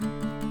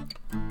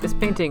This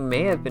painting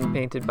may have been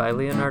painted by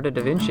Leonardo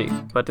da Vinci,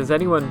 but does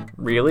anyone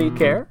really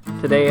care?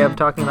 Today I'm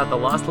talking about The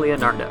Lost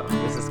Leonardo.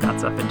 This is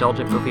Scott's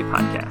Self-Indulgent Movie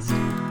Podcast.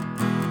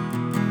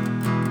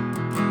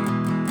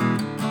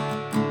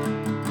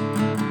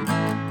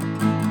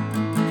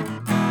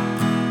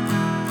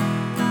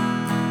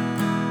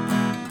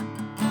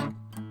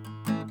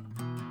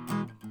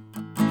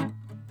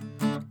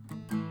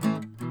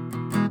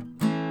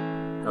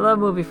 Hello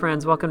movie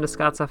friends, welcome to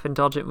Scott's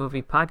Self-Indulgent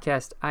Movie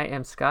Podcast. I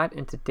am Scott,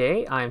 and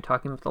today I am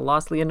talking about The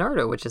Lost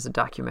Leonardo, which is a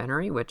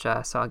documentary which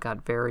I saw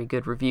got very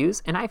good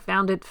reviews, and I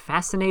found it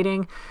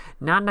fascinating,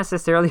 not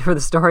necessarily for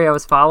the story I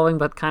was following,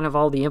 but kind of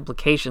all the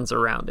implications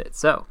around it.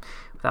 So,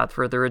 without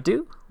further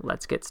ado,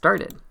 let's get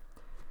started.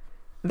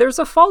 There's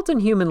a fault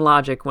in human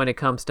logic when it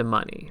comes to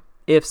money.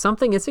 If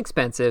something is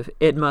expensive,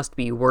 it must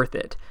be worth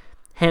it.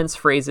 Hence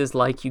phrases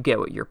like you get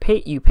what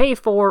you pay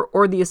for,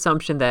 or the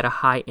assumption that a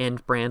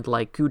high-end brand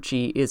like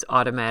Gucci is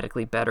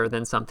automatically better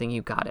than something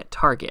you got at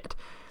Target.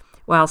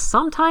 While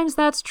sometimes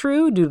that's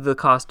true due to the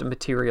cost of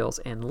materials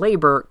and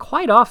labor,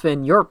 quite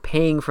often you're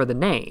paying for the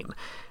name,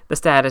 the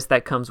status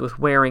that comes with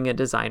wearing a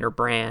designer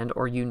brand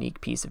or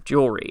unique piece of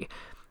jewelry.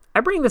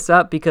 I bring this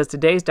up because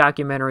today's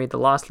documentary, The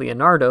Lost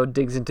Leonardo,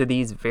 digs into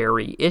these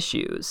very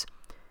issues.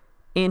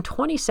 In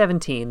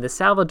 2017, the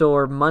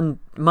Salvator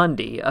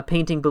Mundi, a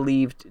painting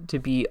believed to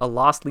be a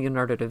lost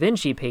Leonardo da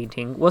Vinci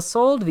painting, was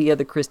sold via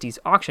the Christie's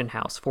auction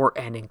house for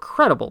an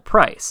incredible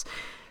price.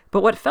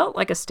 But what felt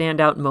like a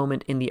standout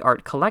moment in the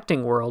art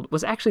collecting world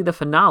was actually the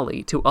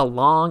finale to a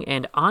long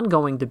and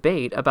ongoing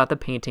debate about the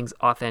painting's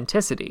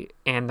authenticity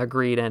and the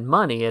greed and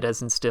money it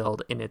has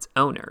instilled in its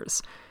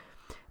owners.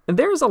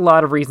 There's a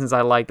lot of reasons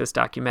I like this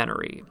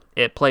documentary.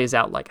 It plays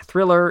out like a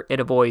thriller, it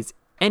avoids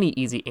any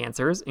easy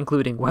answers,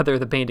 including whether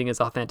the painting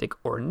is authentic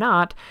or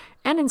not,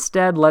 and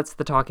instead lets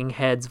the talking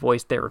heads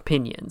voice their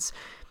opinions.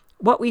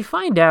 What we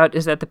find out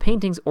is that the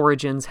painting's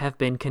origins have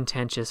been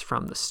contentious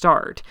from the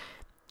start.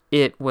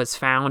 It was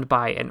found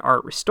by an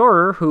art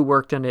restorer who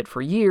worked on it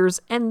for years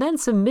and then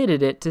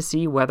submitted it to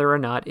see whether or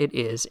not it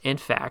is, in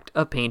fact,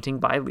 a painting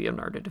by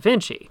Leonardo da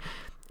Vinci.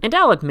 And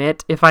I'll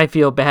admit, if I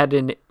feel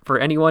bad for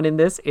anyone in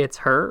this, it's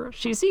her.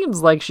 She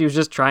seems like she was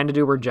just trying to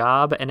do her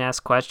job and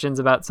ask questions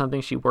about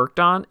something she worked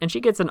on, and she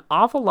gets an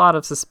awful lot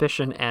of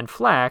suspicion and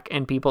flack,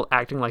 and people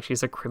acting like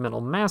she's a criminal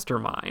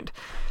mastermind.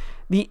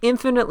 The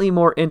infinitely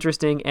more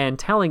interesting and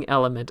telling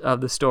element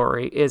of the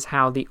story is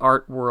how the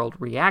art world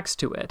reacts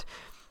to it.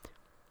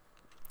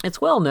 It's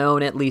well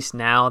known, at least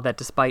now, that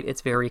despite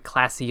its very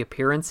classy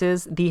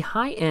appearances, the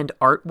high-end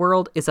art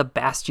world is a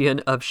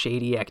bastion of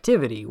shady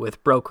activity,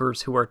 with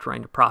brokers who are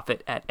trying to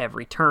profit at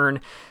every turn,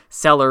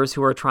 sellers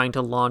who are trying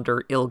to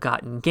launder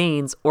ill-gotten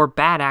gains, or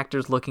bad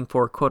actors looking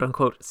for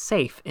quote-unquote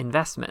safe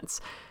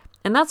investments.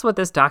 And that's what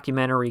this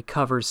documentary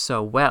covers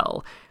so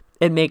well.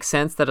 It makes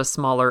sense that a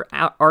smaller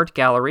art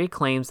gallery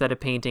claims that a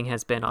painting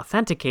has been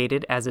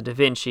authenticated as a Da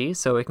Vinci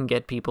so it can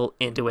get people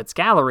into its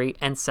gallery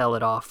and sell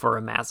it off for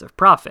a massive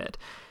profit.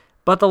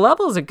 But the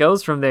levels it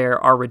goes from there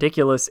are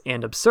ridiculous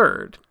and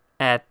absurd.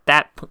 At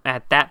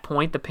that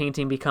point, the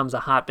painting becomes a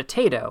hot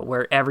potato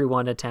where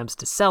everyone attempts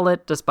to sell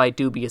it despite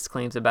dubious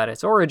claims about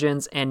its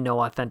origins and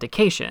no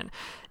authentication.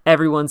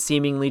 Everyone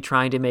seemingly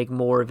trying to make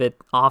more of it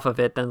off of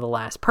it than the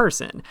last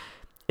person.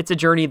 It's a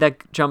journey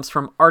that jumps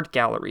from art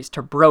galleries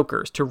to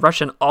brokers to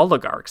Russian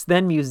oligarchs,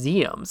 then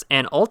museums,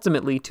 and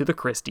ultimately to the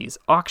Christie's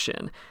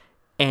auction.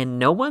 And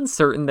no one's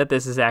certain that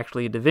this is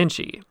actually a Da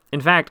Vinci.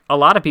 In fact, a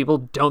lot of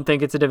people don't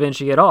think it's a Da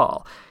Vinci at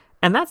all.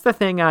 And that's the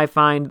thing I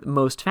find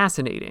most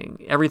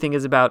fascinating. Everything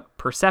is about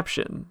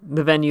perception.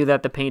 The venue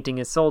that the painting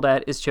is sold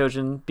at is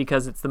chosen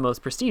because it's the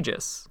most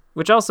prestigious,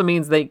 which also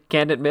means they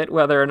can't admit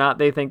whether or not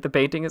they think the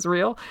painting is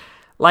real.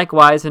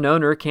 Likewise, an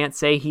owner can't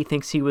say he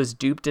thinks he was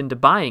duped into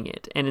buying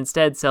it, and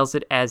instead sells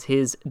it as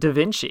his Da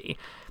Vinci.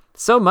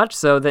 So much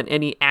so that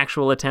any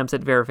actual attempts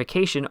at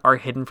verification are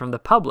hidden from the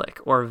public,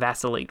 or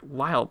vacillate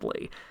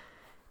wildly.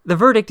 The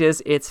verdict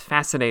is, it's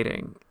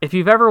fascinating. If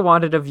you've ever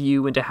wanted a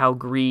view into how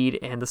greed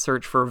and the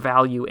search for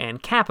value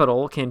and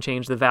capital can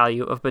change the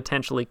value of a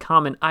potentially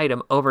common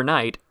item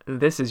overnight,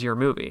 this is your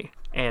movie.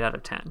 8 out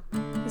of 10.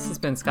 This has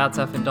been Scott's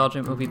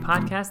Self-Indulgent Movie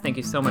Podcast. Thank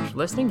you so much for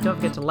listening. Don't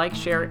forget to like,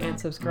 share, and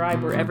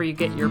subscribe wherever you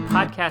get your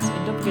podcasts.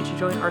 And don't forget to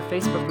join our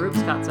Facebook group,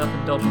 Scott's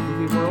Self-Indulgent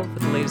Movie World, for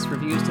the latest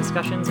reviews,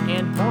 discussions,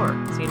 and more.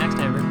 See you next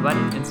time, everybody,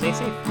 and stay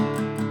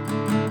safe.